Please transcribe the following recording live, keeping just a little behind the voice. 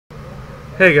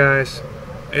Hey guys,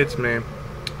 it's me.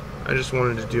 I just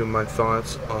wanted to do my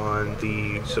thoughts on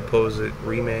the supposed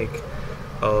remake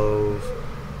of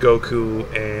Goku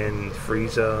and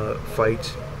Frieza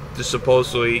fight. This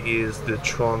supposedly is the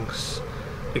Trunks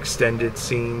extended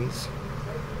scenes.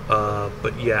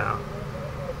 But yeah.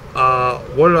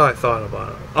 What did I thought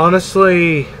about it?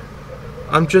 Honestly,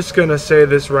 I'm just gonna say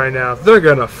this right now. They're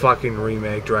gonna fucking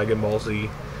remake Dragon Ball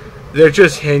Z. They're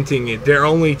just hinting it. They're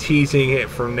only teasing it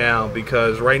from now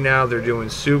because right now they're doing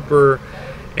Super,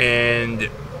 and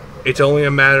it's only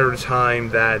a matter of time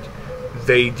that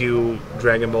they do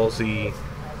Dragon Ball Z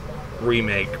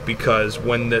remake, because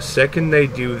when the second they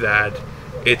do that,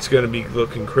 it's going to be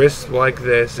looking crisp like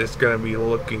this. It's going to be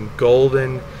looking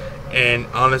golden, and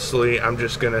honestly, I'm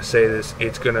just going to say this,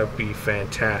 it's going to be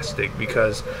fantastic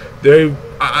because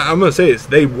I'm going to say this,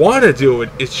 they want to do it,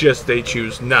 it's just they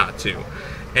choose not to.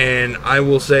 And I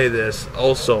will say this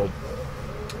also,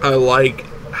 I like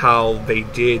how they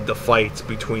did the fights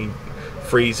between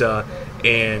Frieza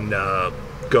and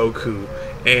Goku,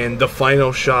 and the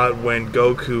final shot when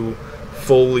Goku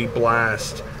fully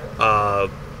blast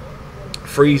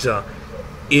Frieza,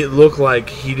 it looked like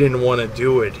he didn't want to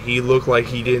do it. He looked like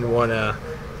he didn't want to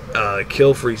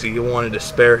kill Frieza. He wanted to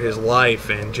spare his life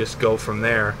and just go from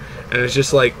there. And it's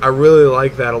just like, I really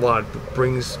like that a lot. It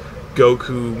brings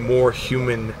Goku more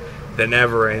human than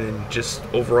ever, and just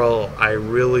overall, I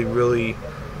really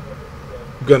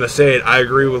gonna say it, I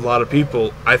agree with a lot of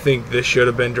people. I think this should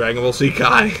have been Dragon Ball Z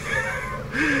Kai.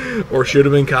 Or should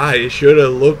have been Kai. It should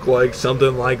have looked like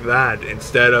something like that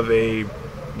instead of a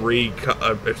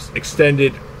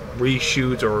extended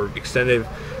reshoot or extended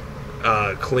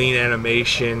clean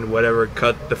animation, whatever,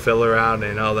 cut the filler out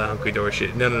and all that hunky-dory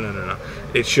shit. No.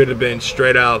 It should have been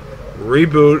straight out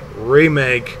reboot,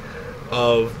 remake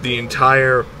of the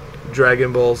entire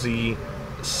Dragon Ball Z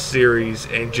series,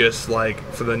 and just like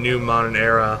for the new modern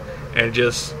era, and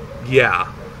just, yeah.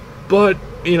 But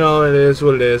you know, it is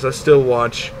what it is. I still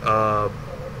watch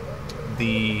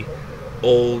the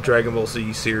old Dragon Ball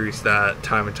Z series that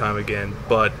time and time again.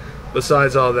 But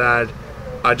besides all that,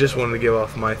 I just wanted to give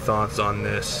off my thoughts on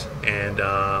this, and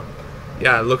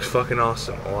yeah, it looks fucking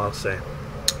awesome, all I'll say.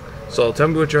 So tell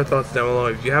me what your thoughts down below.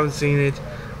 If you haven't seen it,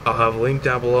 I'll have a link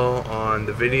down below on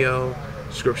the video,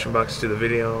 description box to the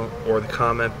video, or the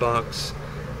comment box.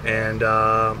 And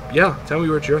yeah, tell me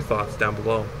what your thoughts down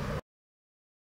below.